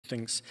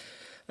things.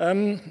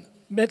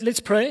 Let's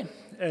pray,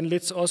 and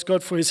let's ask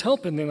God for his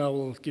help, and then I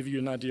will give you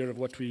an idea of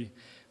what we're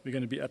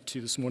going to be up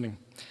to this morning.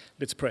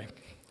 Let's pray.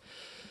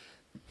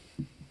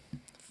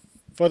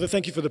 Father,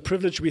 thank you for the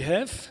privilege we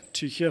have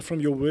to hear from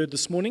your word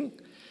this morning.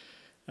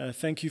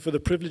 Thank you for the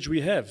privilege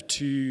we have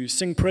to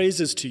sing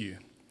praises to you,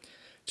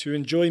 to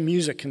enjoy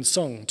music and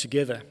song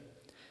together,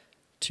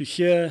 to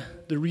hear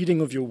the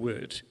reading of your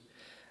word,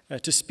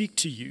 to speak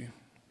to you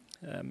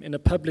in a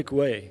public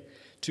way,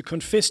 to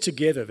confess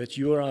together that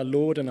you are our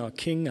Lord and our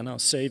King and our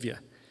Savior,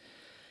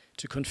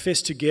 to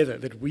confess together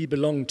that we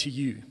belong to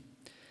you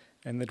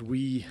and that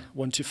we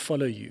want to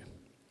follow you.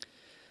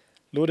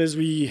 Lord, as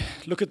we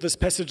look at this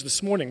passage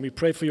this morning, we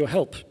pray for your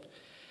help.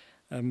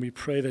 We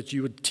pray that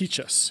you would teach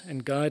us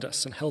and guide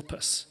us and help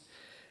us.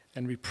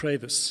 And we pray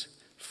this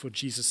for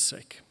Jesus'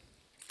 sake.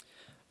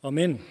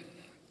 Amen.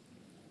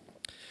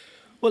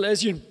 Well,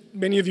 as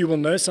many of you will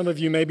know, some of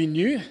you may be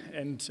new,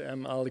 and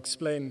I'll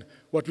explain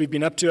what we've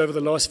been up to over the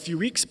last few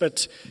weeks,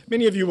 but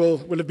many of you will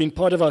have been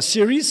part of our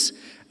series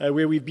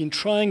where we've been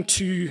trying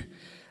to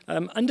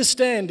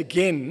understand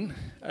again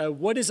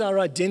what is our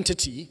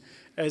identity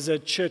as a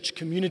church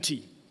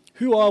community.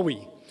 Who are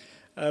we?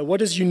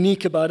 What is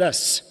unique about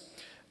us?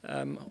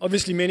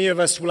 Obviously, many of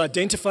us will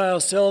identify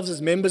ourselves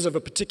as members of a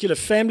particular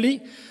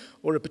family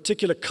or a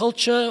particular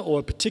culture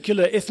or a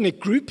particular ethnic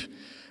group,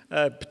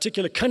 a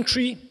particular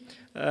country.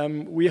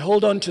 We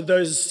hold on to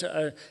those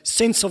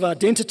sense of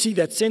identity,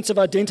 that sense of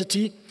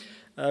identity.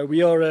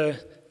 We are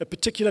a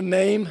particular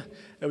name,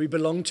 we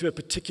belong to a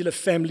particular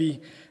family,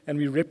 and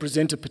we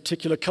represent a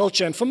particular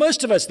culture. And for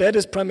most of us, that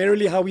is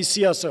primarily how we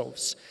see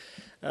ourselves.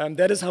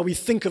 That is how we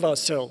think of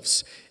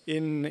ourselves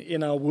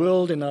in our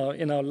world, in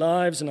our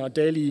lives, in our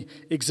daily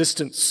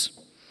existence.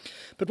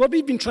 But what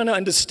we've been trying to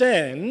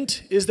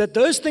understand is that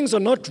those things are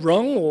not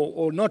wrong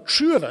or not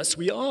true of us.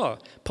 We are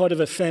part of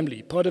a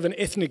family, part of an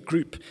ethnic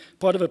group,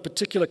 part of a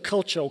particular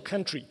culture or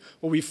country,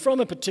 or we're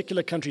from a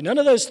particular country. None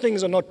of those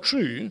things are not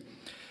true.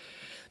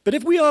 But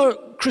if we are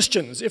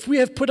Christians, if we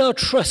have put our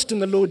trust in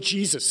the Lord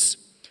Jesus,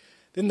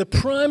 then the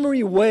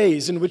primary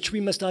ways in which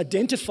we must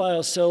identify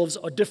ourselves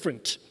are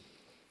different.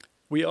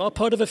 We are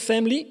part of a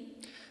family,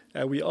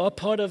 we are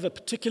part of a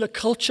particular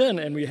culture,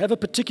 and we have a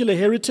particular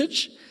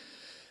heritage.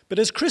 But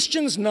as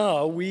Christians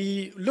now,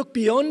 we look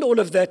beyond all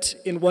of that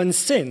in one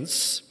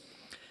sense,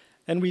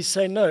 and we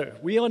say, no,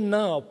 we are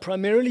now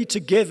primarily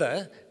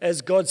together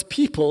as God's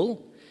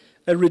people,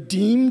 a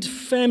redeemed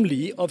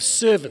family of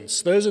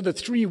servants. Those are the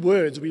three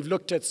words we've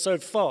looked at so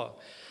far.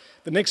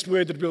 The next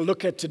word that we'll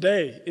look at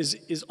today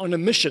is on a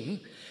mission,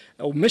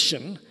 or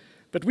mission.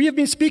 But we have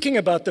been speaking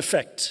about the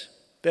fact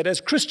that as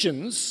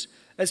Christians,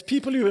 as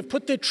people who have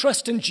put their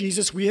trust in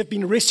Jesus, we have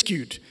been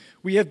rescued,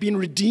 we have been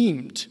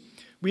redeemed.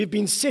 We have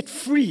been set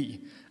free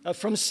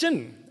from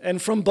sin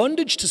and from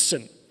bondage to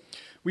sin.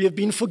 We have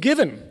been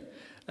forgiven.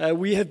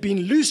 We have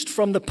been loosed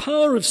from the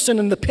power of sin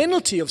and the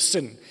penalty of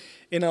sin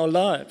in our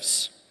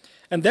lives.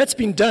 And that's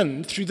been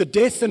done through the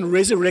death and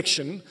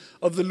resurrection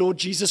of the Lord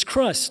Jesus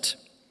Christ.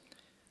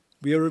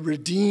 We are a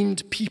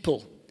redeemed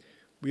people.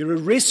 We are a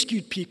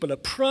rescued people. A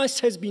price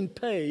has been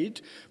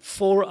paid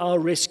for our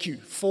rescue,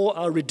 for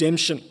our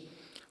redemption.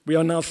 We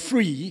are now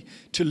free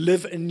to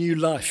live a new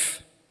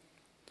life.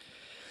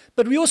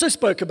 But we also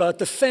spoke about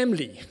the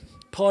family,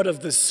 part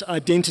of this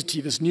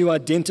identity, this new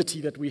identity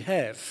that we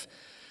have.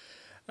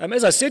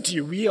 As I said to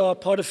you, we are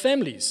part of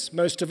families,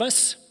 most of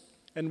us,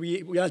 and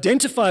we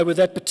identify with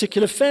that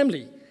particular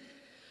family.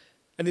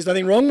 And there's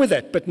nothing wrong with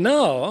that. But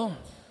now,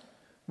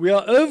 we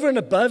are over and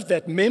above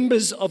that,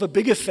 members of a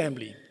bigger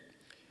family.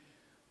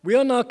 We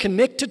are now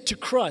connected to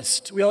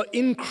Christ. We are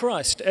in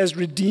Christ as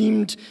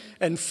redeemed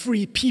and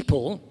free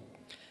people.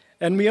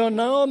 And we are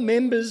now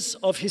members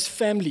of his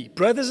family,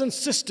 brothers and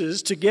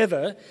sisters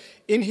together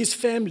in his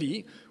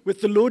family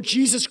with the Lord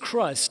Jesus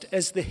Christ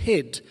as the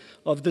head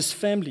of this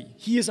family.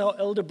 He is our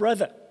elder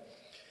brother.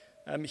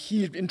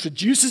 He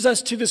introduces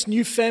us to this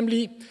new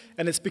family,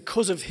 and it's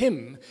because of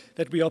him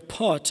that we are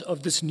part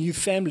of this new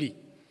family.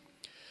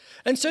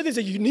 And so there's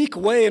a unique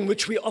way in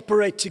which we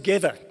operate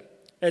together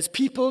as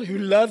people who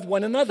love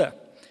one another,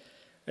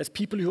 as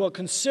people who are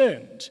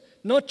concerned,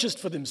 not just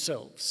for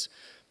themselves,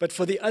 but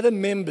for the other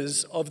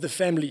members of the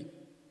family.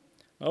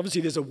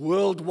 Obviously, there's a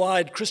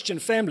worldwide Christian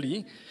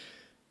family,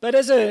 but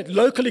as a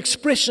local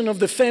expression of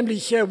the family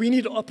here, we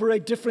need to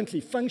operate differently,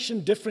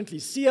 function differently,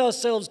 see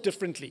ourselves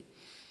differently.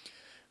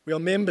 We are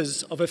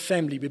members of a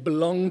family. We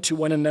belong to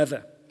one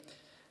another.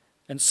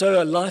 And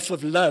so a life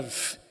of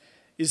love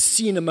is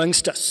seen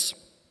amongst us.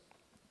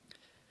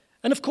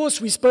 And of course,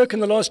 we spoke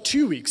in the last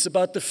 2 weeks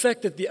about the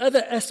fact that the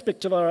other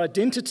aspect of our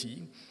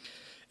identity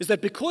is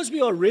that because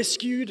we are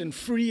rescued and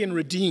free and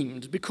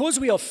redeemed, because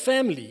we are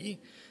family,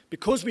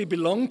 because we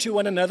belong to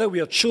one another, we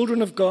are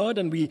children of God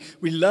and we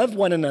love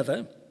one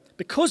another,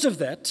 because of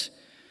that,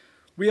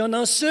 we are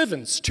now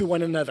servants to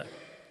one another.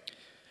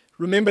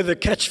 Remember the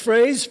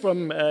catchphrase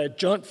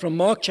from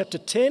Mark chapter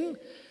 10,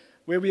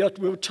 where we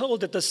were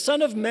told that the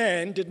Son of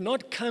Man did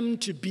not come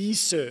to be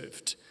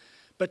served,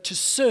 but to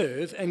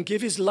serve and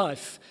give his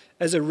life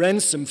as a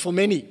ransom for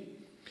many.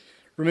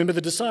 Remember,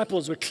 the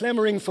disciples were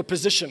clamoring for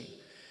position.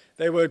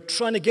 They were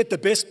trying to get the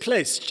best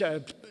place.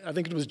 I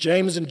think it was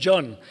James and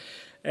John.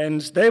 And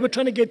they were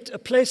trying to get a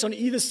place on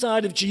either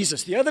side of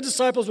Jesus. The other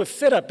disciples were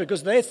fed up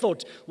because they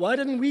thought, why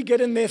didn't we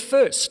get in there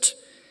first?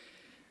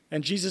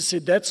 And Jesus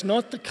said, that's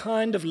not the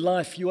kind of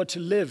life you are to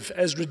live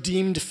as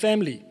redeemed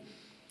family.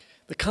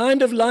 The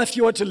kind of life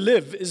you are to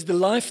live is the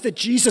life that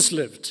Jesus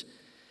lived,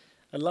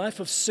 a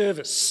life of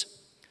service,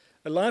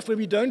 a life where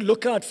we don't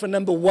look out for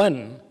number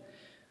one,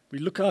 we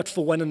look out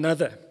for one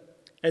another,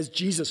 as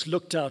Jesus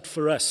looked out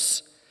for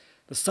us.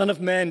 The Son of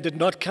Man did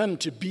not come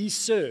to be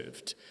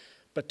served,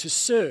 but to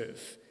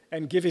serve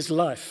and give his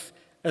life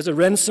as a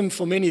ransom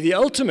for many. The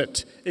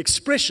ultimate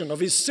expression of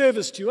his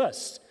service to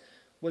us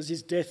was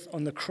his death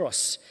on the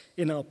cross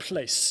in our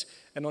place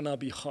and on our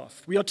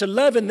behalf. We are to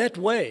love in that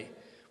way.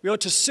 We are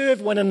to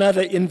serve one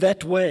another in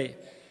that way.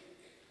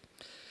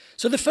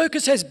 So the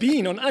focus has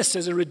been on us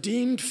as a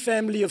redeemed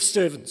family of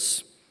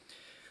servants.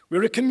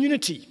 We're a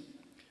community.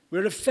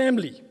 We're a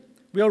family.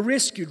 We are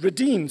rescued,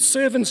 redeemed,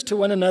 servants to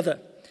one another.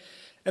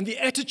 And the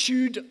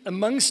attitude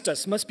amongst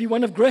us must be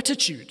one of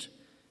gratitude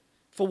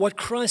for what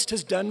Christ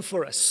has done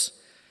for us.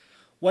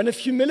 One of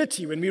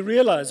humility when we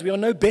realize we are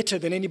no better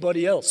than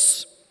anybody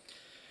else.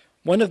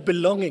 One of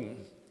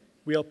belonging.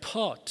 We are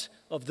part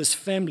of this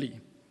family.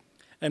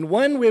 And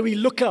one where we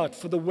look out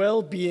for the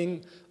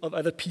well-being of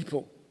other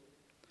people.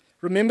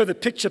 Remember the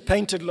picture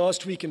painted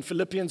last week in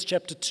Philippians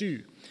chapter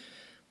 2,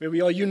 where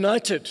we are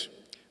united.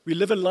 We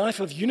live a life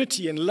of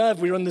unity and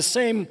love. We're in the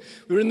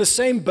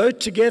same boat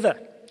together.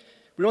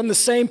 We're on the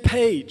same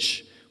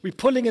page. We're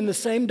pulling in the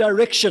same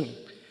direction.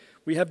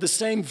 We have the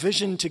same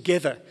vision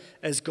together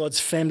as God's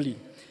family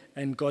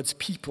and God's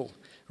people,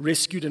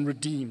 rescued and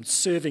redeemed,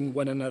 serving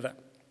one another.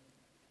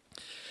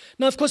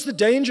 Now, of course, the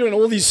danger in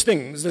all these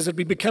things is that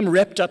we become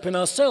wrapped up in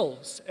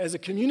ourselves as a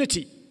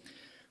community.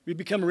 We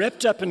become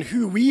wrapped up in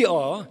who we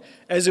are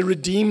as a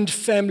redeemed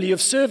family of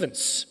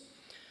servants.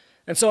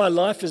 And so our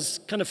life is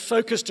kind of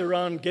focused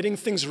around getting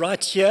things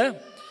right here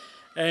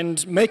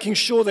and making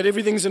sure that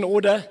everything's in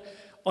order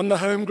on the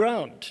home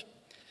ground.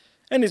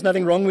 And there's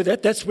nothing wrong with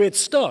that. That's where it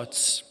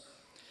starts.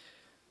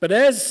 But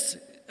as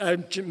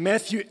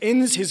Matthew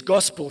ends his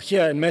gospel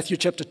here in Matthew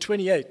chapter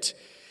 28,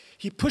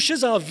 he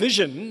pushes our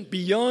vision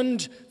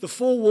beyond the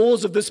four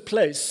walls of this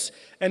place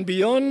and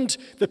beyond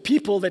the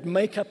people that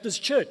make up this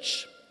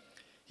church.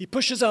 He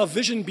pushes our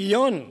vision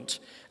beyond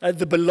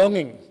the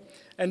belonging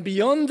and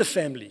beyond the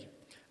family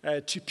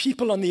to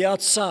people on the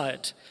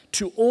outside,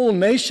 to all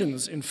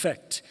nations, in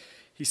fact.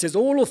 He says,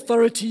 all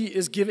authority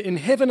is given in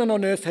heaven and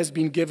on earth has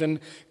been given.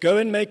 Go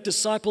and make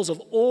disciples of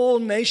all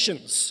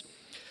nations.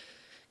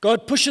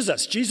 God pushes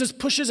us, Jesus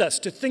pushes us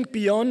to think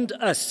beyond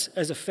us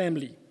as a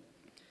family.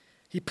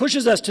 He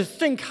pushes us to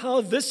think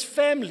how this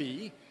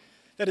family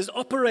that is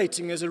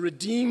operating as a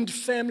redeemed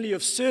family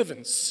of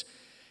servants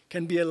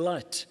can be a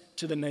light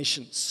to the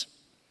nations,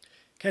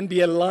 can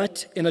be a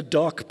light in a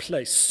dark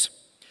place.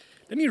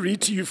 Let me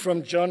read to you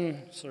from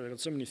John. Sorry, I've got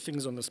so many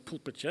things on this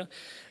pulpit here.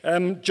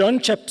 John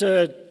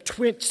chapter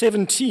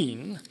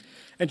 17.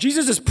 And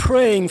Jesus is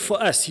praying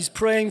for us. He's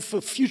praying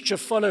for future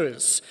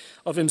followers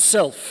of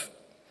himself.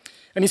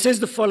 And he says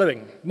the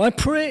following, my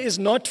prayer is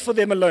not for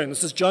them alone.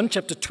 This is John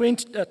chapter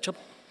 20. Let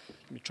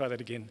me try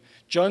that again.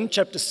 John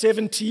chapter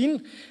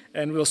 17,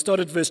 and we'll start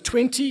at verse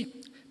 20.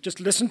 Just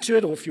listen to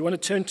it, or if you want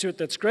to turn to it,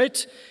 that's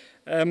great.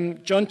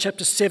 John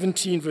chapter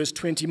 17, verse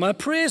 20. My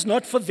prayer is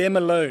not for them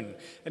alone.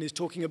 And he's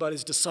talking about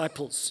his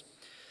disciples.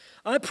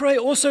 I pray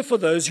also for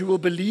those who will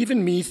believe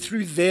in me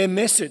through their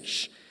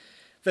message,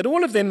 that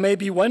all of them may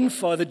be one,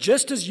 Father,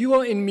 just as you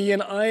are in me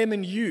and I am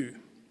in you.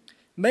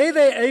 May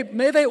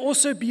they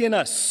also be in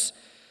us,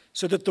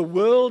 so that the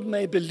world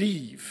may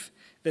believe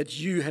that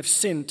you have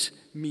sent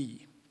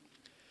me.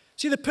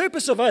 See, the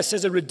purpose of us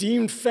as a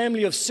redeemed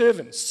family of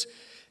servants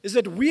is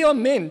that we are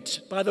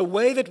meant, by the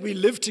way that we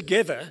live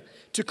together,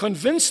 to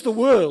convince the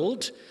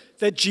world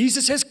that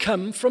Jesus has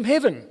come from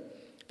heaven,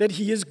 that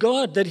he is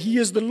God, that he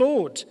is the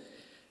Lord.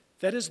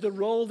 That is the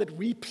role that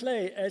we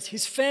play as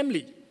his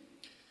family.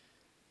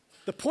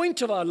 The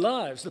point of our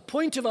lives, the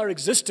point of our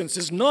existence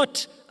is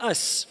not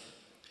us.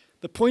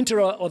 The point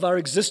of our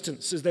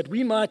existence is that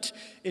we might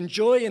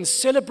enjoy and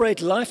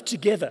celebrate life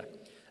together,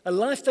 a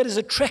life that is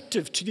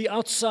attractive to the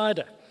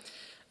outsider,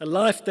 a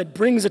life that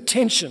brings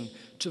attention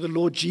to the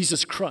Lord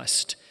Jesus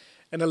Christ,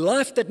 and a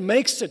life that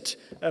makes it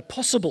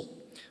possible,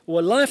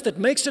 or a life that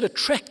makes it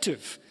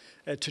attractive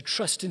to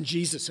trust in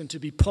Jesus and to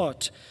be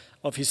part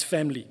of his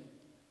family.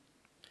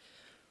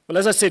 Well,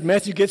 as I said,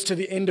 Matthew gets to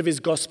the end of his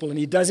gospel, and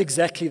he does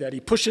exactly that.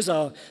 He pushes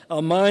our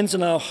minds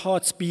and our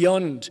hearts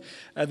beyond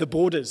the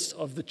borders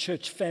of the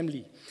church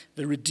family,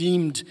 the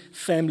redeemed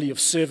family of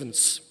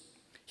servants.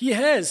 He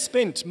has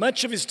spent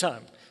much of his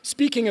time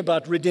speaking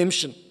about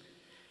redemption.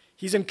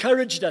 He's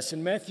encouraged us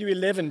in Matthew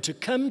 11 to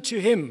come to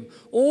him,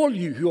 all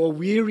you who are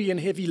weary and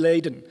heavy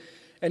laden,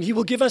 and he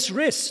will give us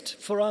rest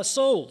for our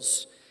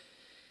souls.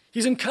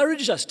 He's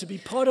encouraged us to be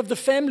part of the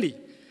family.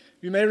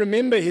 You may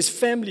remember his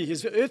family,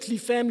 his earthly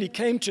family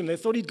came to him. They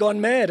thought he'd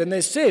gone mad, and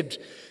they said,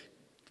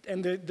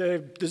 And the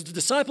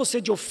disciple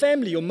said, your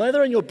family, your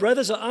mother and your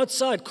brothers are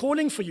outside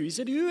calling for you. He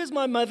said, who is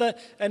my mother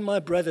and my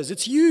brothers?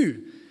 It's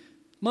you,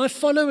 my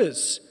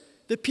followers,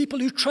 the people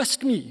who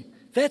trust me.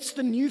 That's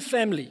the new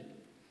family.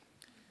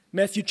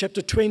 Matthew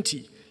chapter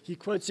 20, he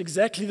quotes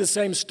exactly the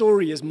same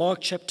story as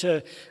Mark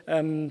chapter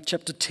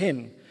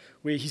 10,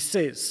 where he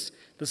says,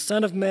 the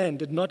Son of Man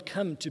did not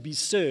come to be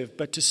served,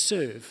 but to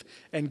serve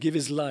and give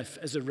his life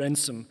as a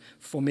ransom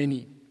for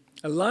many.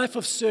 A life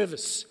of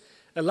service,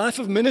 a life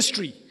of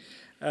ministry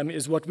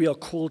is what we are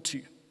called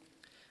to.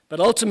 But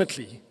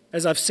ultimately,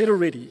 as I've said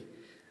already,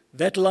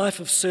 that life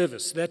of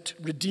service, that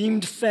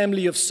redeemed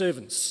family of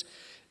servants,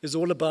 is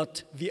all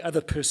about the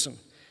other person.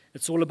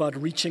 It's all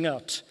about reaching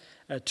out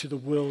to the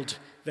world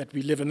that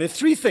we live in. There are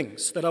three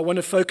things that I want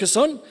to focus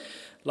on.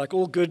 Like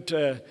all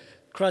good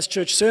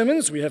Christchurch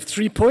sermons, we have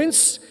 3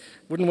 points.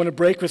 Wouldn't want to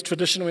break with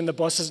tradition when the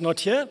boss is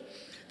not here,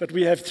 but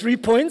we have 3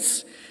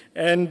 points.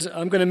 And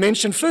I'm going to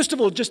mention, first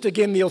of all, just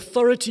again, the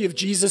authority of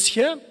Jesus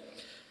here.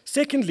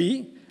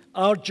 Secondly,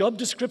 our job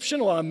description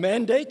or our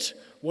mandate.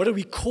 What are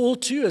we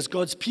called to as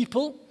God's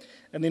people?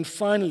 And then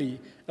finally,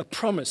 a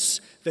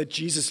promise that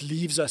Jesus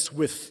leaves us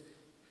with.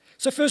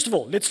 So first of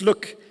all, let's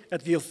look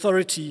at the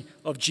authority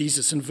of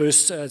Jesus in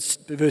verse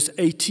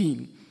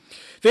 18.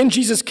 Then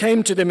Jesus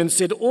came to them and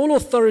said, all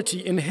authority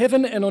in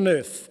heaven and on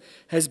earth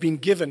has been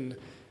given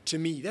to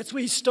me. That's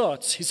where he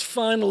starts, his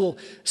final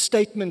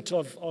statement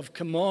of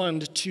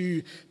command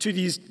to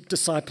these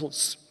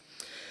disciples.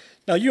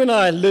 Now, you and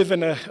I live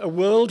in a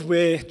world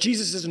where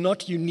Jesus is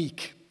not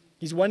unique.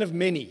 He's one of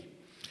many.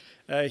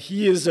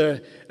 He is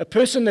a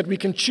person that we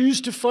can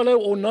choose to follow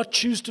or not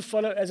choose to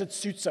follow as it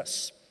suits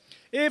us.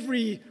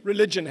 Every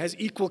religion has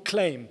equal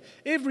claim.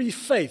 Every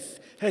faith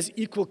has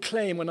equal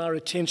claim on our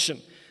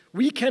attention.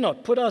 We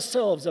cannot put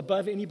ourselves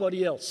above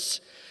anybody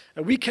else.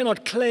 We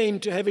cannot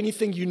claim to have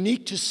anything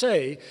unique to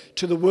say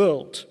to the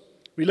world.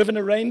 We live in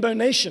a rainbow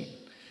nation,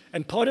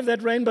 and part of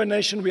that rainbow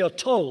nation, we are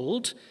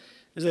told,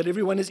 is that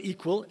everyone is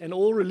equal and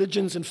all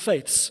religions and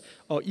faiths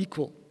are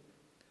equal.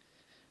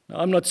 Now,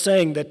 I'm not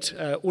saying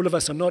that all of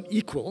us are not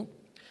equal,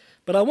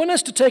 but I want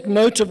us to take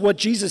note of what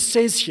Jesus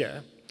says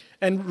here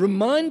and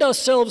remind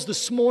ourselves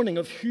this morning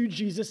of who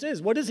Jesus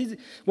is. What is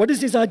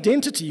his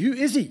identity? Who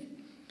is he?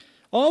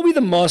 Are we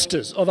the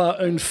masters of our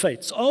own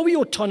fates? Are we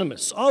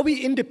autonomous? Are we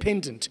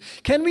independent?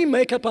 Can we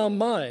make up our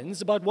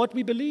minds about what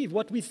we believe,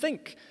 what we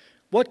think,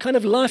 what kind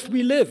of life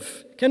we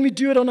live? Can we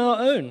do it on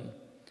our own?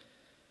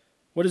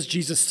 What does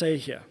Jesus say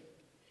here?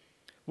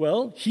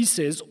 Well, he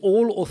says,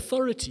 all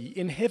authority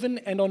in heaven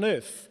and on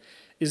earth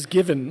is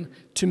given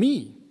to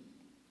me.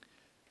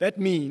 That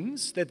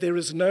means that there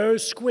is no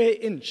square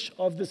inch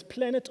of this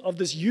planet, of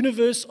this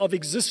universe of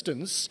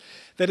existence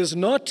that is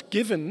not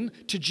given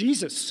to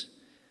Jesus.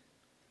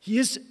 He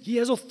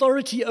has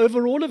authority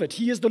over all of it.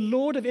 He is the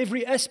Lord of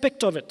every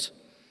aspect of it.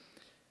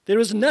 There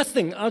is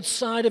nothing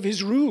outside of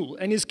his rule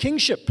and his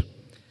kingship.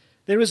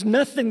 There is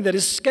nothing that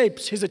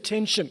escapes his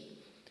attention.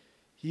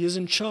 He is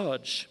in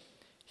charge.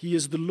 He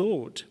is the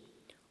Lord.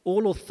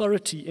 All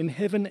authority in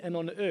heaven and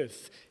on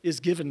earth is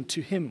given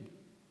to him.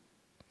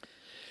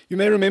 You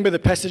may remember the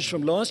passage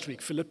from last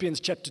week, Philippians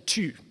chapter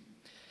 2.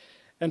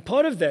 And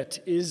part of that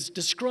is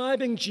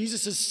describing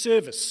Jesus'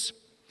 service.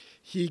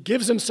 He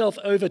gives himself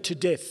over to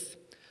death,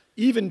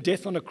 even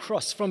death on a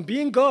cross. From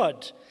being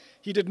God,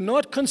 he did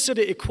not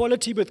consider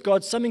equality with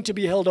God something to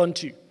be held on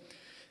to.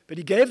 But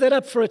he gave that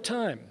up for a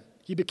time.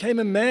 He became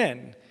a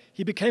man.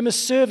 He became a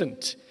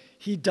servant.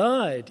 He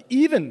died,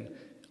 even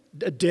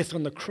a death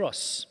on the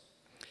cross.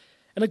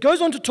 And it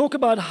goes on to talk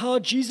about how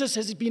Jesus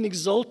has been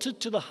exalted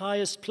to the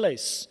highest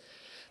place,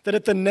 that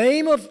at the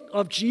name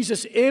of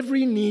Jesus,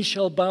 every knee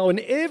shall bow and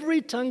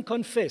every tongue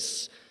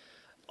confess,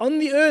 on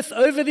the earth,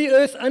 over the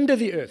earth, under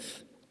the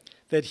earth,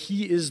 that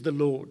he is the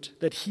Lord,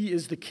 that he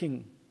is the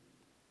King.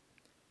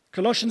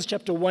 Colossians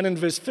chapter 1 and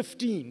verse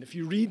 15, if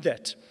you read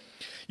that,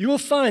 you will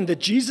find that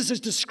Jesus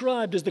is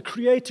described as the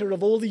creator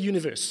of all the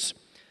universe,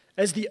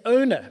 as the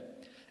owner,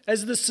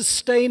 as the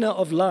sustainer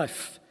of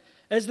life,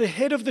 as the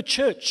head of the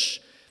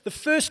church, the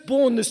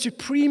firstborn, the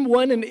supreme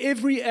one in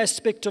every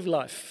aspect of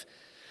life.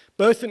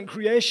 Both in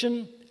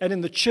creation and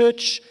in the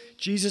church,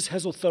 Jesus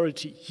has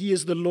authority. He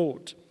is the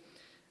Lord.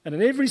 And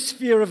in every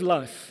sphere of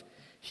life,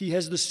 he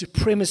has the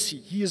supremacy.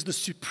 He is the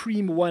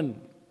supreme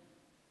one.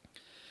 I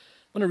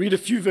want to read a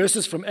few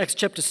verses from Acts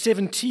chapter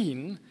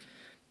 17,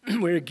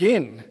 where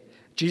again,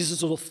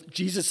 Jesus'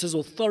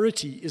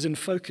 authority is in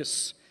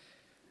focus.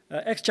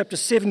 Acts chapter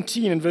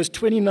 17 and verse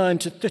 29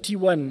 to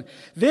 31.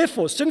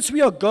 Therefore, since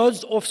we are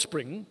God's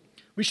offspring,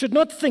 we should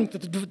not think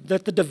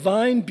that the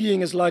divine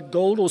being is like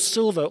gold or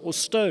silver or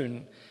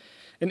stone,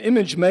 an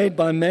image made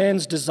by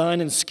man's design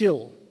and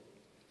skill.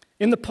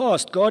 In the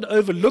past, God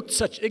overlooked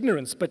such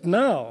ignorance, but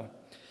now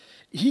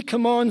he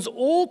commands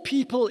all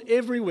people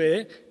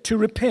everywhere to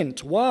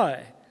repent.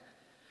 Why?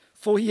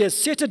 For he has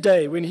set a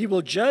day when he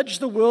will judge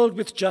the world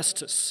with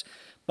justice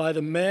by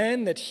the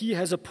man that he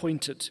has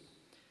appointed.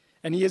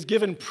 And he has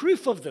given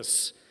proof of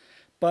this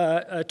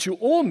to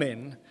all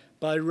men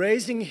by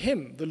raising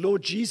him, the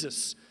Lord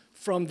Jesus,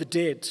 from the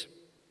dead.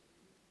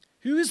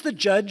 Who is the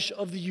judge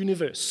of the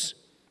universe?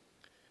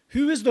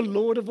 Who is the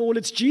Lord of all?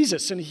 It's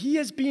Jesus, and he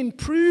has been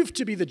proved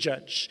to be the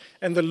judge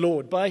and the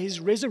Lord by his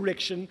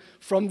resurrection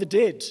from the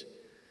dead.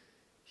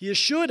 He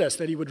assured us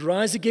that he would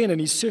rise again,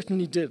 and he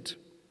certainly did.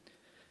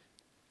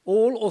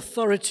 All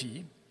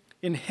authority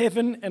in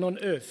heaven and on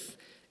earth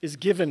is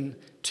given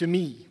to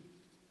me.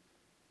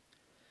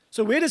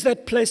 So where does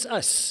that place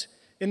us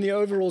in the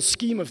overall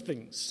scheme of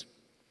things?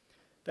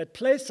 That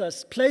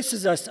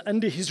places us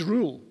under his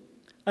rule,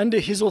 under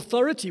his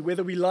authority,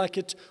 whether we like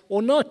it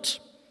or not.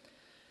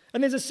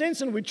 And there's a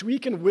sense in which we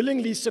can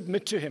willingly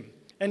submit to him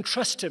and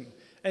trust him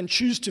and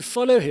choose to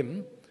follow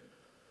him,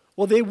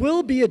 or there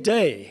will be a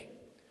day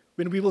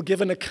when we will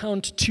give an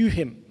account to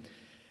him,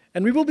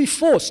 and we will be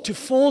forced to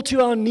fall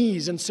to our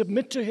knees and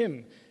submit to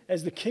him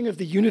as the King of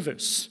the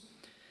universe.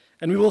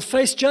 And we will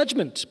face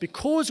judgment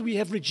because we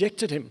have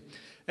rejected him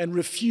and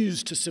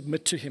refused to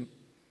submit to him.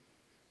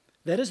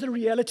 That is the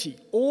reality.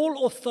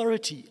 All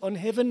authority on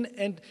heaven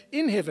and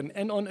in heaven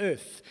and on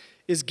earth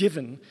is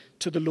given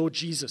to the Lord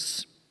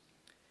Jesus.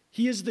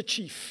 He is the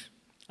chief.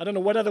 I don't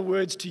know what other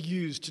words to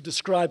use to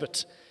describe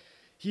it.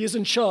 He is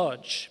in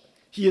charge.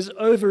 He is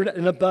over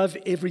and above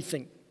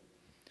everything.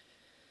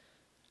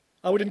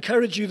 I would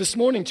encourage you this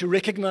morning to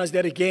recognize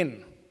that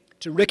again,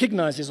 to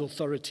recognize his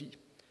authority,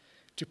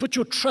 to put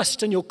your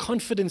trust and your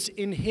confidence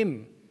in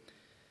him,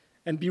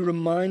 and be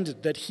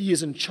reminded that he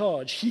is in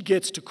charge. He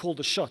gets to call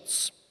the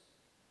shots.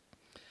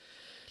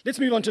 Let's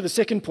move on to the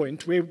second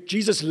point, where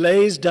Jesus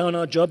lays down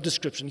our job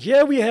description.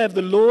 Here we have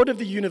the Lord of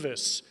the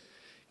universe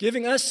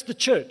giving us, the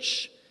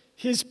church,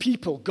 his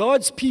people,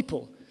 God's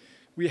people.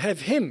 We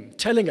have him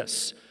telling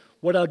us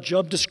what our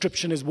job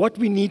description is, what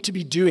we need to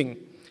be doing,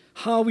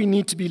 how we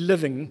need to be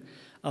living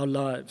our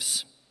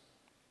lives.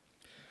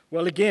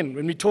 Well, again,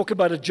 when we talk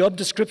about a job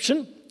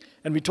description,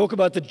 and we talk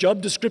about the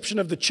job description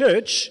of the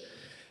church,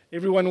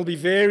 everyone will be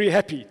very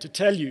happy to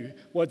tell you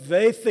what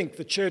they think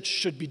the church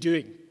should be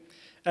doing,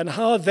 and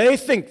how they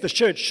think the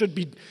church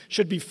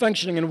should be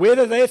functioning, and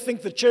whether they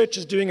think the church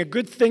is doing a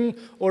good thing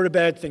or a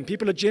bad thing.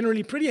 People are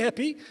generally pretty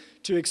happy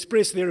to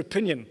express their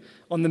opinion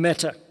on the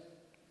matter.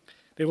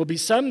 There will be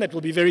some that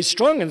will be very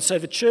strong and say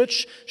the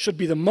church should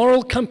be the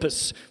moral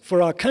compass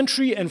for our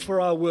country and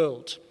for our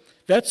world.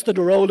 That's the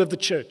role of the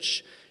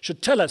church,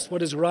 should tell us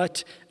what is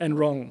right and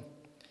wrong.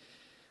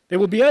 There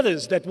will be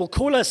others that will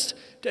call us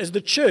as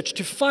the church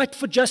to fight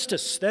for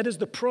justice. That is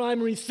the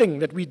primary thing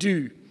that we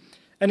do,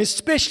 and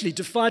especially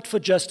to fight for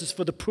justice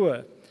for the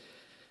poor.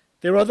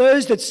 There are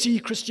those that see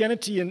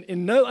Christianity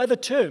in no other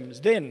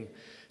terms than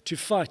to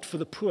fight for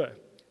the poor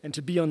and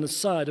to be on the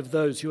side of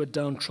those who are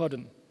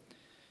downtrodden.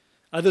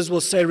 Others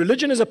will say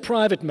religion is a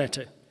private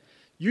matter.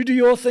 You do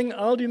your thing,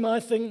 I'll do my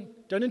thing.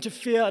 Don't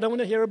interfere. I don't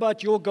want to hear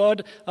about your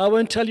God. I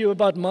won't tell you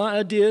about my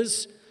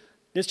ideas.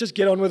 Let's just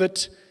get on with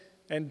it.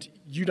 And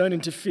you don't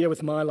interfere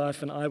with my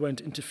life, and I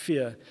won't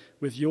interfere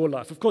with your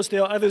life. Of course,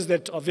 there are others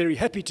that are very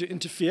happy to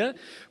interfere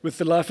with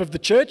the life of the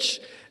church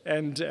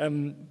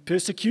and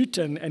persecute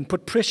and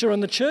put pressure on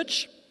the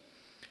church.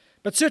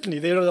 But certainly,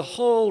 there are a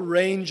whole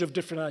range of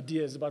different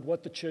ideas about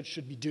what the church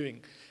should be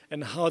doing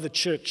and how the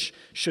church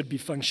should be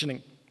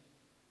functioning.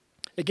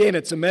 Again,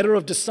 it's a matter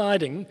of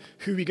deciding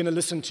who we're going to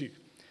listen to.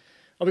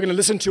 Are we going to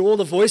listen to all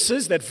the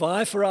voices that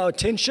vie for our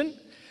attention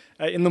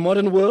in the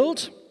modern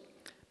world,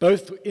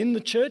 both in the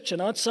church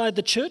and outside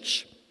the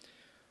church?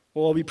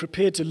 Or are we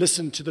prepared to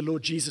listen to the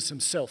Lord Jesus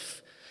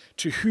himself,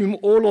 to whom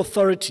all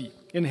authority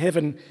in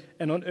heaven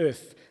and on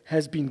earth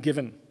has been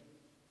given?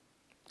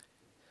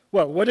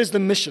 Well, what is the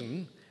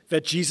mission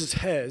that Jesus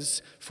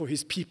has for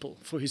his people,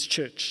 for his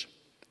church?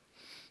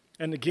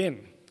 And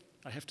again,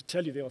 I have to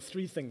tell you, there are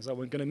three things I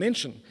was going to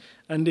mention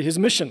under his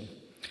mission,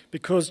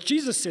 because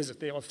Jesus says that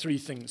there are three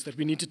things that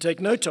we need to take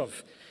note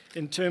of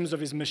in terms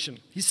of his mission.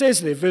 He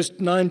says there, verse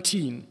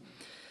 19,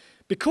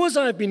 because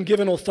I have been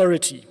given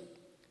authority,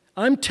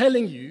 I'm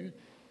telling you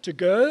to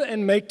go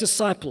and make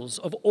disciples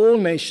of all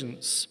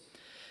nations,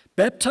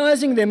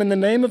 baptizing them in the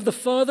name of the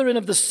Father and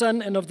of the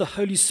Son and of the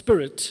Holy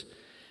Spirit,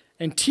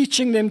 and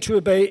teaching them to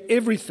obey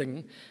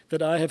everything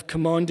that I have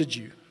commanded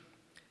you.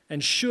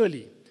 And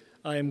surely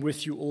I am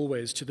with you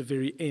always to the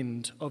very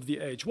end of the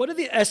age. What are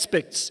the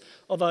aspects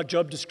of our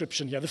job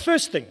description here? The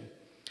first thing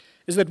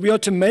is that we are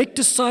to make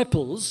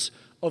disciples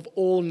of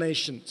all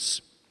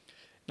nations.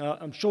 Now,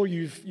 I'm sure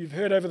you've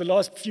heard over the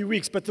last few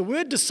weeks, but the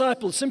word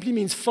disciple simply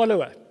means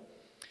follower.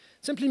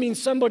 Simply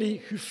means somebody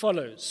who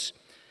follows.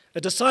 A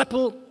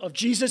disciple of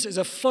Jesus is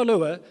a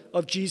follower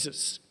of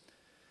Jesus.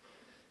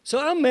 So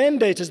our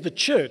mandate as the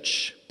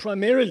church,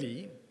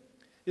 primarily,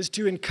 is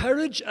to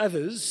encourage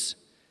others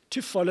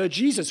to follow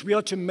Jesus. We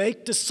are to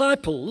make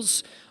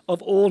disciples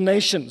of all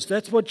nations.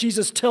 That's what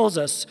Jesus tells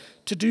us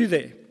to do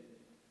there.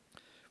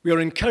 We are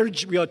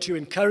to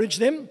encourage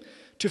them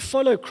to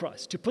follow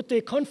Christ, to put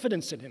their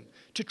confidence in him,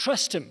 to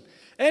trust him.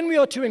 And we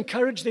are to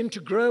encourage them to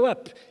grow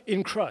up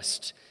in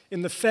Christ,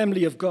 in the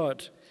family of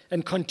God,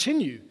 and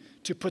continue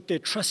to put their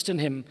trust in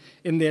him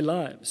in their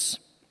lives.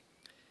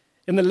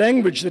 In the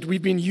language that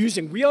we've been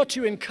using, we are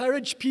to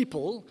encourage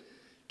people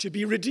to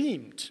be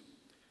redeemed.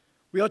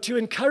 We are to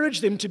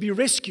encourage them to be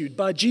rescued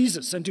by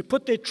Jesus and to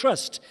put their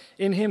trust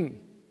in Him.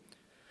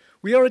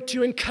 We are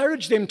to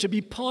encourage them to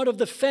be part of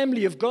the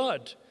family of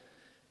God,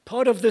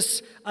 part of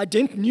this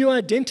new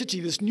identity,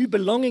 this new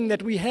belonging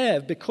that we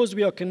have because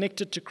we are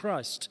connected to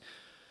Christ.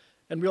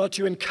 And we are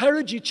to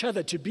encourage each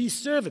other to be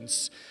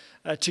servants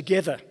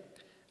together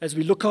as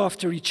we look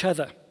after each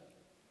other.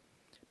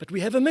 But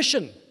we have a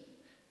mission,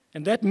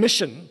 and that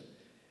mission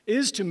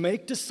is to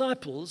make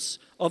disciples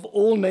of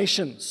all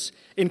nations,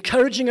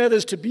 encouraging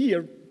others to be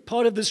a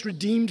part of this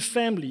redeemed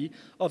family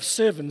of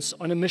servants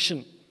on a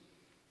mission.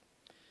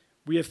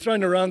 We have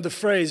thrown around the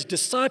phrase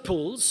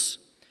disciples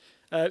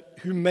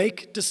who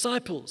make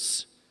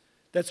disciples.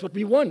 That's what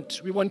we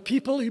want. We want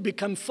people who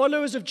become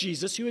followers of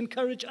Jesus, who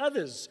encourage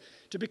others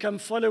to become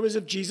followers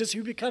of Jesus,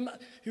 who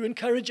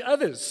encourage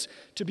others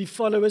to be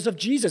followers of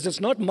Jesus. It's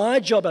not my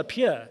job up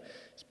here.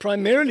 It's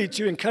primarily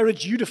to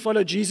encourage you to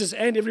follow Jesus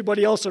and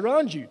everybody else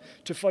around you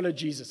to follow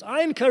Jesus.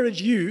 I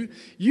encourage you.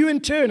 You in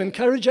turn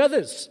encourage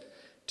others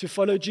to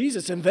follow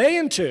Jesus, and they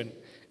in turn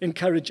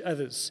encourage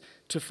others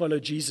to follow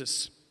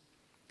Jesus.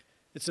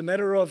 It's a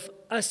matter of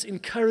us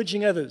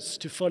encouraging others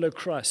to follow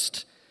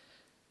Christ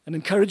and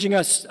encouraging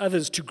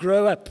others to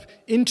grow up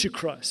into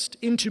Christ,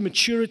 into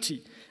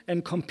maturity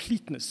and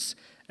completeness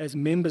as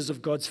members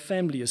of God's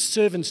family, as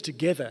servants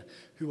together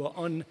who are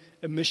on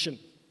a mission.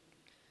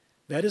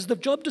 That is the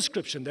job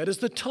description. That is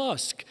the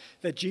task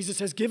that Jesus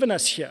has given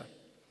us here.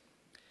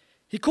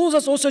 He calls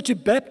us also to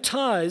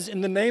baptize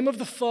in the name of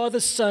the Father,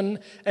 Son,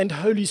 and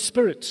Holy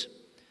Spirit.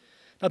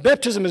 Now,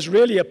 baptism is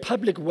really a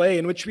public way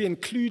in which we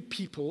include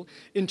people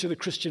into the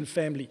Christian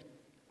family.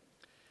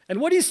 And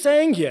what he's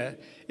saying here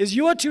is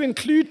you are to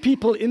include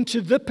people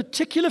into the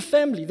particular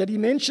family that he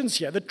mentions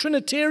here, the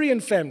Trinitarian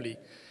family,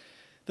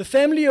 the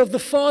family of the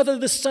Father,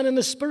 the Son, and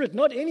the Spirit,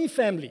 not any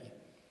family,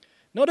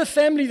 not a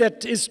family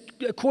that is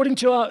according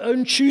to our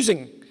own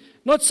choosing,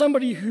 not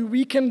somebody who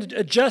we can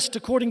adjust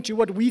according to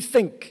what we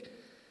think.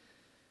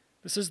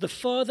 This is the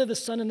Father, the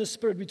Son, and the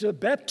Spirit. We to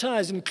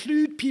baptize,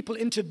 include people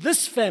into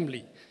this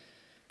family,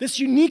 this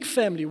unique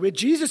family where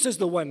Jesus is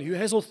the one who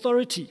has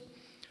authority,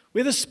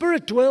 where the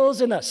Spirit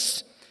dwells in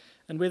us,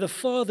 and where the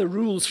Father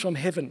rules from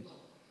heaven.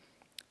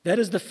 That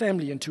is the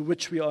family into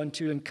which we are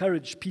to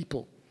encourage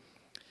people.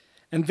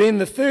 And then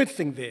the third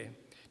thing there,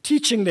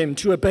 teaching them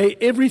to obey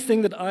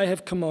everything that I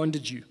have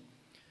commanded you.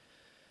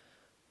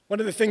 One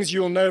of the things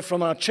you'll know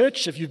from our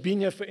church, if you've been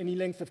here for any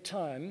length of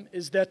time,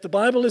 is that the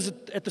Bible is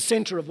at the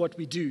center of what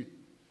we do.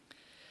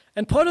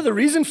 And part of the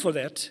reason for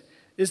that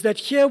is that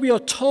here we are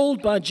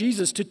told by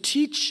Jesus to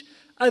teach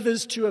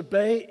others to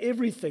obey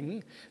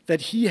everything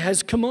that He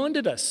has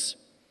commanded us.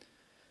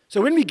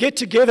 So when we get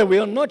together, we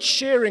are not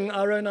sharing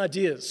our own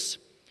ideas.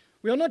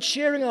 We are not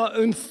sharing our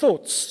own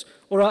thoughts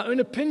or our own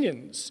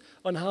opinions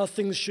on how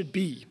things should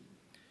be.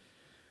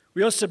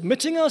 We are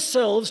submitting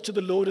ourselves to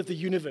the Lord of the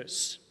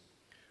universe.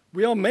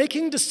 We are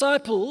making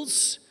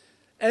disciples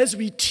as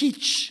we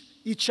teach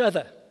each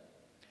other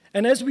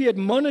and as we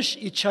admonish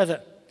each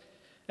other.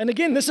 And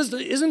again, this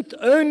isn't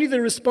only the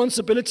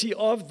responsibility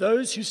of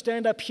those who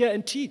stand up here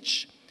and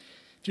teach.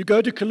 If you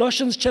go to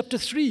Colossians chapter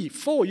 3,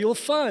 4, you'll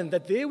find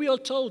that there we are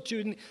told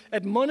to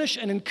admonish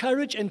and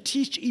encourage and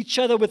teach each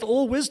other with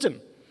all wisdom.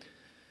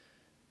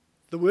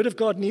 The Word of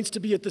God needs to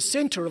be at the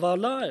center of our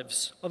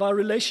lives, of our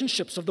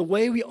relationships, of the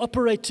way we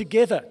operate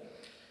together,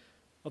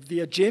 of the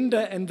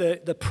agenda and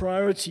the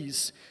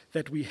priorities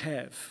that we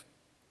have.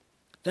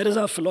 That is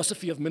our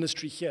philosophy of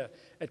ministry here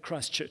at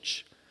Christ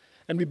Church.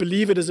 And we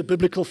believe it is a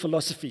biblical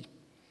philosophy.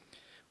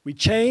 We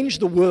change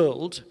the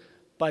world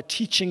by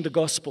teaching the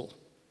gospel,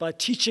 by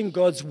teaching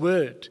God's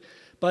word,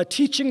 by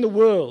teaching the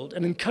world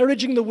and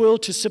encouraging the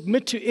world to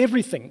submit to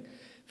everything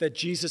that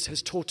Jesus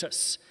has taught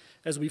us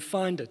as we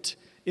find it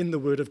in the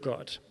Word of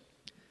God.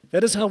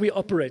 That is how we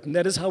operate, and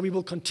that is how we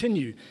will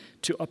continue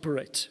to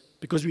operate,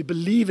 because we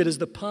believe it is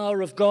the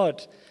power of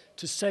God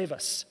to save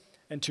us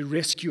and to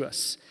rescue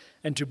us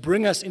and to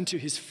bring us into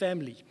His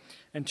family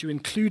and to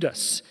include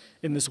us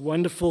in this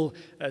wonderful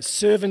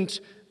servant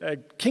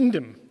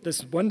kingdom,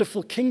 this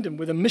wonderful kingdom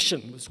with a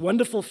mission, this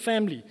wonderful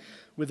family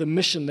with a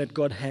mission that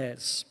God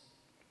has.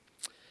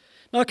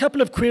 Now, a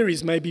couple of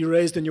queries may be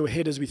raised in your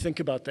head as we think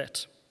about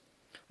that.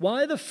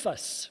 Why the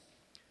fuss?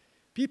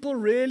 People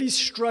really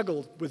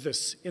struggle with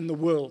this in the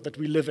world that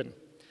we live in.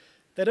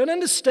 They don't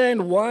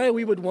understand why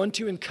we would want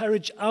to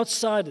encourage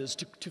outsiders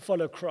to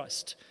follow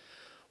Christ.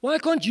 Why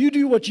can't you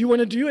do what you want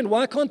to do, and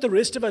why can't the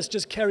rest of us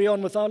just carry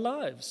on with our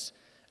lives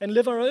and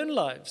live our own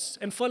lives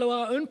and follow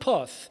our own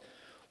path?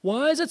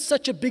 Why is it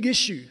such a big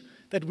issue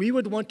that we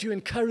would want to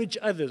encourage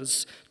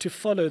others to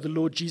follow the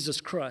Lord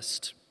Jesus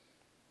Christ?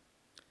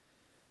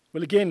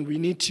 Well, again, we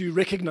need to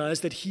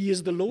recognize that He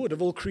is the Lord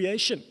of all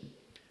creation.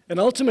 And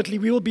ultimately,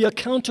 we will be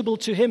accountable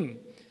to Him.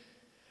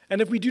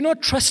 And if we do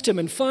not trust Him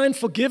and find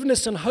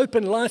forgiveness and hope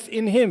and life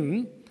in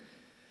Him,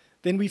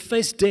 then we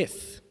face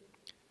death.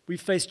 We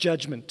face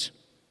judgment.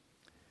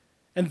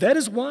 And that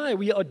is why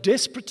we are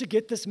desperate to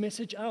get this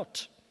message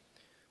out.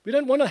 We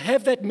don't want to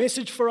have that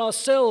message for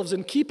ourselves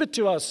and keep it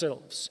to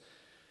ourselves.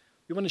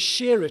 We want to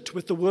share it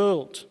with the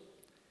world.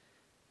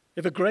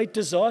 If a great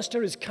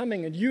disaster is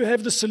coming and you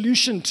have the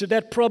solution to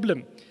that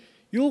problem,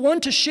 you'll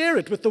want to share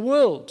it with the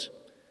world.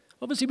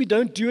 Obviously, we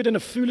don't do it in a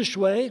foolish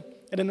way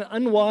and in an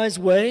unwise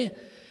way,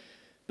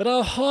 but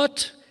our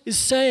heart is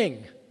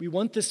saying we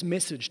want this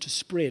message to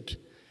spread.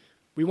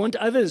 We want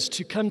others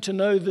to come to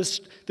know this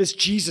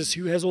Jesus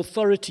who has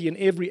authority in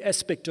every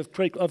aspect of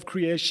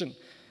creation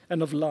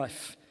and of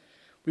life.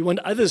 We want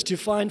others to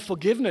find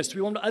forgiveness.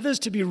 We want others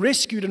to be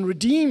rescued and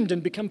redeemed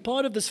and become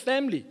part of this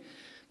family,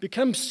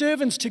 become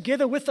servants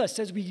together with us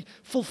as we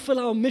fulfill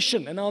our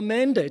mission and our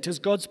mandate as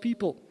God's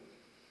people.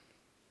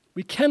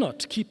 We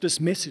cannot keep this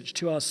message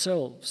to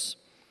ourselves.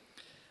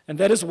 And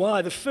that is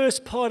why the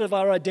first part of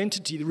our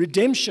identity, the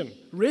redemption,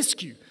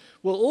 rescue,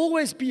 will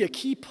always be a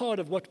key part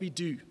of what we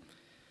do.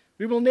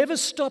 We will never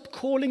stop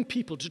calling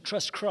people to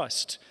trust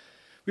Christ.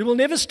 We will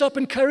never stop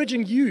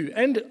encouraging you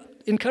and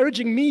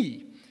encouraging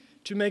me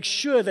to make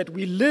sure that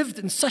we lived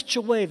in such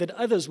a way that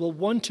others will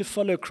want to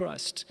follow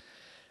Christ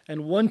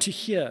and want to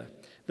hear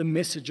the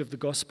message of the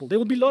gospel. There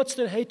will be lots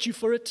that hate you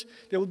for it.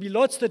 There will be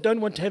lots that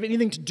don't want to have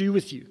anything to do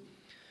with you.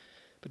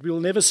 But we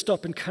will never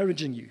stop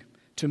encouraging you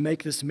to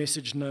make this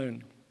message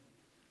known.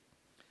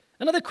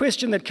 Another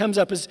question that comes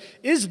up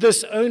is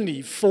this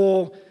only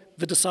for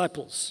the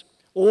disciples,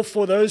 or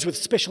for those with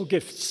special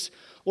gifts,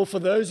 or for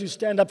those who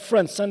stand up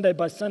front Sunday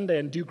by Sunday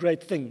and do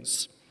great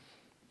things,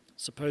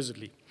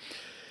 supposedly?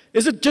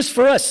 Is it just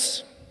for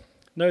us?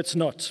 No, it's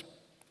not.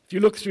 If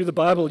you look through the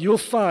Bible, you'll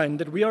find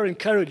that we are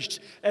encouraged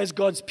as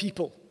God's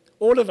people,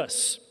 all of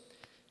us,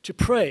 to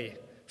pray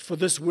for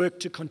this work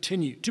to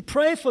continue, to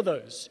pray for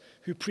those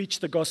who preach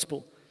the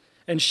gospel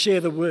and share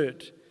the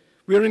word.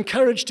 We are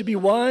encouraged to be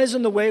wise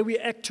in the way we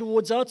act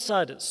towards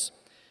outsiders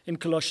in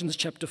Colossians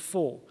chapter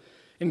 4.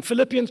 In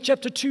Philippians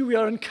chapter 2, we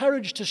are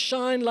encouraged to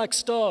shine like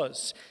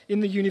stars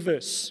in the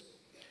universe.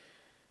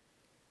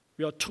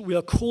 We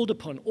are called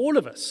upon, all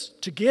of us,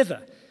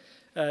 together,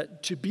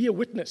 to be a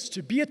witness,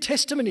 to be a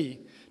testimony,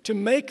 to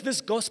make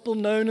this gospel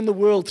known in the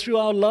world through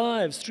our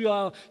lives, through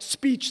our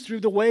speech,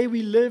 through the way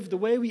we live, the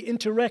way we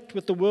interact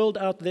with the world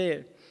out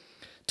there.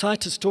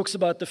 Titus talks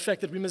about the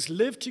fact that we must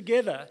live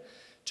together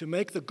to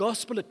make the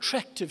gospel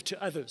attractive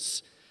to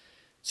others,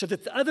 so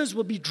that the others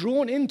will be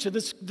drawn into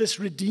this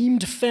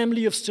redeemed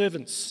family of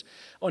servants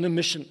on a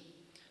mission,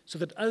 so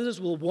that others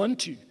will want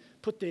to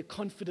put their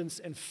confidence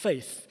and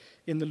faith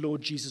in the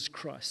Lord Jesus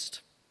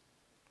Christ.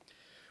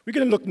 We're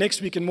going to look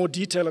next week in more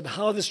detail at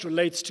how this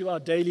relates to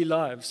our daily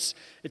lives.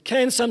 It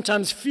can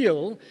sometimes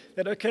feel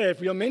that, okay, if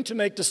we are meant to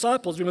make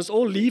disciples, we must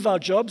all leave our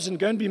jobs and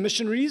go and be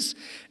missionaries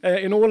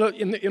in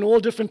all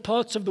different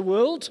parts of the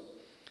world.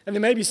 And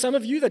there may be some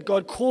of you that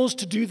God calls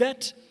to do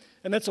that,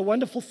 and that's a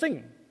wonderful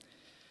thing.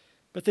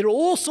 But there are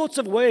all sorts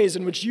of ways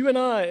in which you and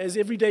I, as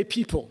everyday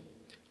people,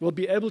 will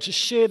be able to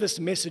share this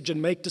message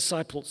and make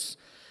disciples,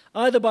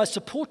 either by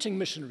supporting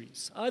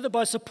missionaries, either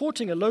by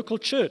supporting a local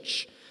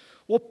church,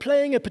 or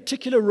playing a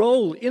particular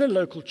role in a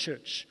local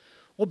church,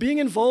 or being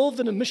involved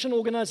in a mission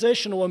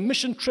organization or a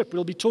mission trip.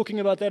 We'll be talking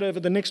about that over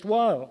the next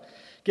while,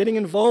 getting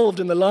involved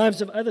in the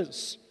lives of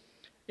others.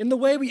 In the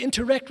way we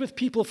interact with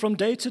people from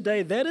day to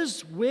day, that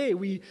is where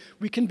we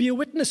can be a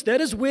witness.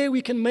 That is where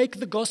we can make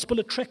the gospel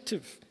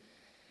attractive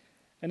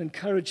and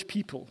encourage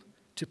people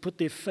to put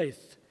their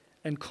faith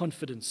and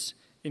confidence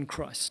in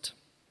Christ.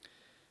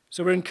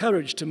 So we're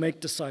encouraged to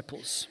make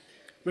disciples.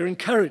 We're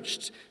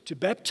encouraged to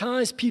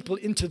baptize people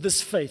into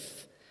this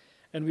faith,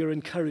 and we're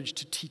encouraged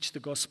to teach the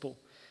gospel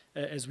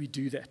as we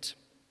do that.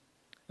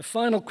 A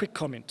final quick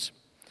comment,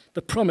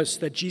 the promise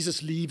that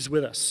Jesus leaves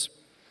with us.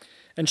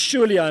 And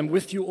surely I am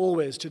with you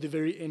always to the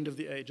very end of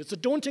the age. It's a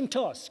daunting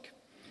task.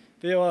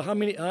 There are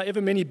however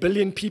many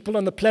billion people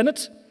on the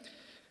planet.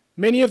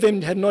 Many of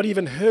them had not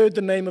even heard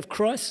the name of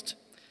Christ.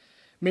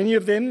 Many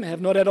of them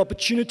have not had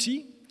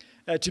opportunity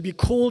to be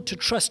called to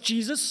trust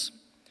Jesus.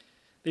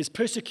 There's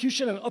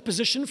persecution and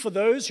opposition for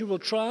those who will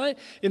try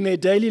in their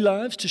daily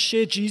lives to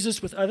share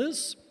Jesus with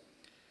others.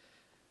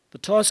 The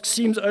task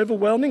seems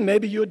overwhelming.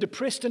 Maybe you're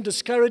depressed and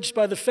discouraged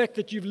by the fact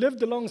that you've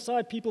lived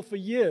alongside people for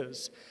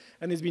years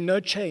and there's been no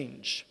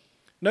change,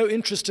 no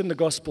interest in the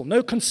gospel,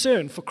 no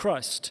concern for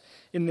Christ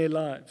in their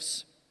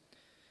lives.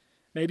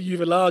 Maybe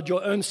you've allowed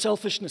your own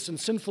selfishness and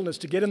sinfulness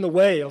to get in the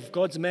way of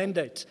God's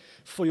mandate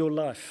for your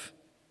life.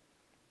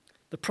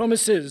 The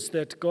promise is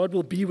that God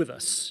will be with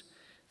us,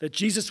 that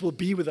Jesus will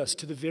be with us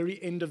to the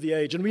very end of the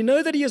age. And we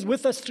know that He is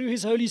with us through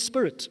His Holy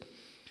Spirit,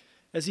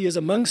 as He is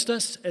amongst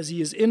us, as He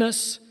is in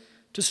us,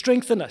 to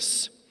strengthen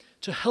us,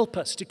 to help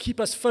us, to keep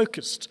us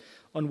focused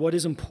on what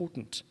is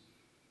important.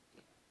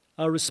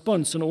 Our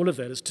response in all of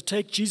that is to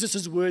take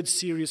Jesus' words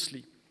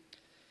seriously,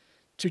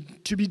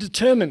 to be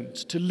determined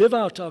to live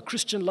out our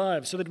Christian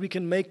lives so that we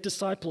can make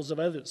disciples of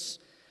others,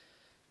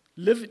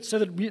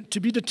 to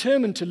be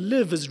determined to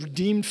live as a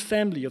redeemed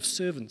family of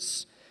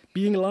servants,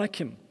 being like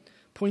Him,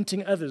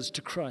 pointing others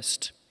to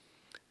Christ,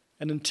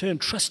 and in turn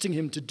trusting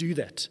Him to do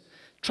that,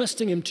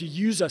 trusting Him to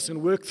use us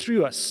and work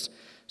through us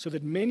so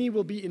that many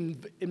will be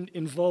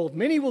involved,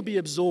 many will be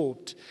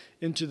absorbed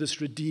into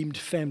this redeemed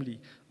family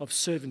of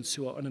servants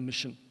who are on a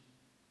mission.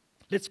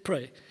 Let's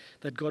pray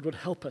that God would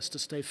help us to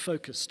stay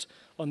focused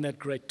on that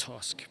great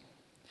task.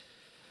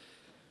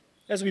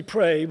 As we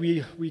pray,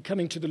 we're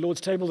coming to the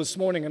Lord's table this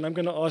morning, and I'm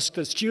going to ask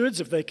the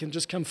stewards if they can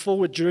just come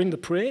forward during the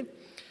prayer,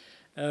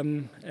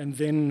 and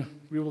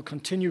then we will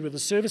continue with the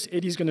service.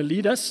 Eddie's going to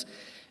lead us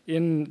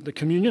in the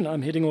communion.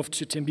 I'm heading off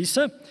to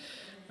Tembisa,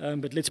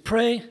 but let's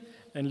pray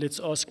and let's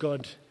ask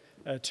God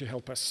to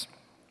help us.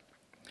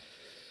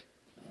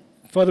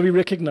 Father, we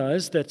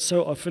recognize that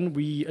so often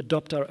we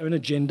adopt our own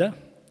agenda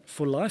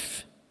for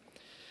life.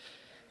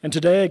 And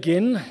today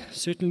again,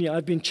 certainly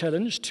I've been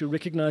challenged to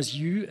recognize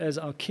you as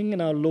our King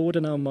and our Lord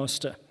and our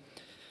Master.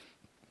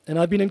 And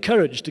I've been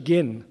encouraged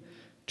again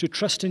to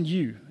trust in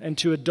you and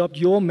to adopt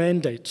your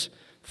mandate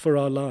for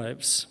our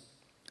lives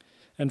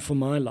and for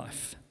my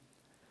life.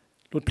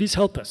 Lord, please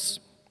help us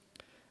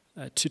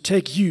to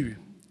take you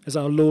as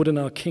our Lord and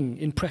our King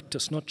in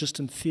practice, not just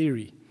in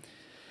theory,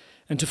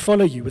 and to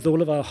follow you with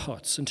all of our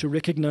hearts and to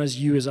recognize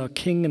you as our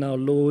King and our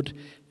Lord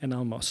and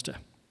our Master,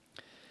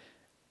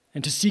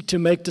 and to seek to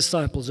make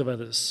disciples of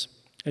others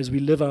as we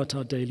live out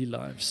our daily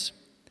lives.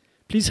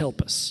 Please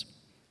help us.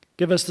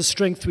 Give us the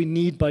strength we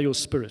need by your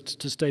Spirit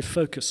to stay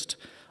focused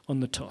on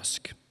the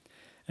task.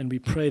 And we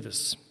pray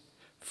this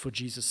for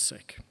Jesus'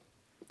 sake.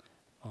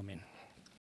 Amen.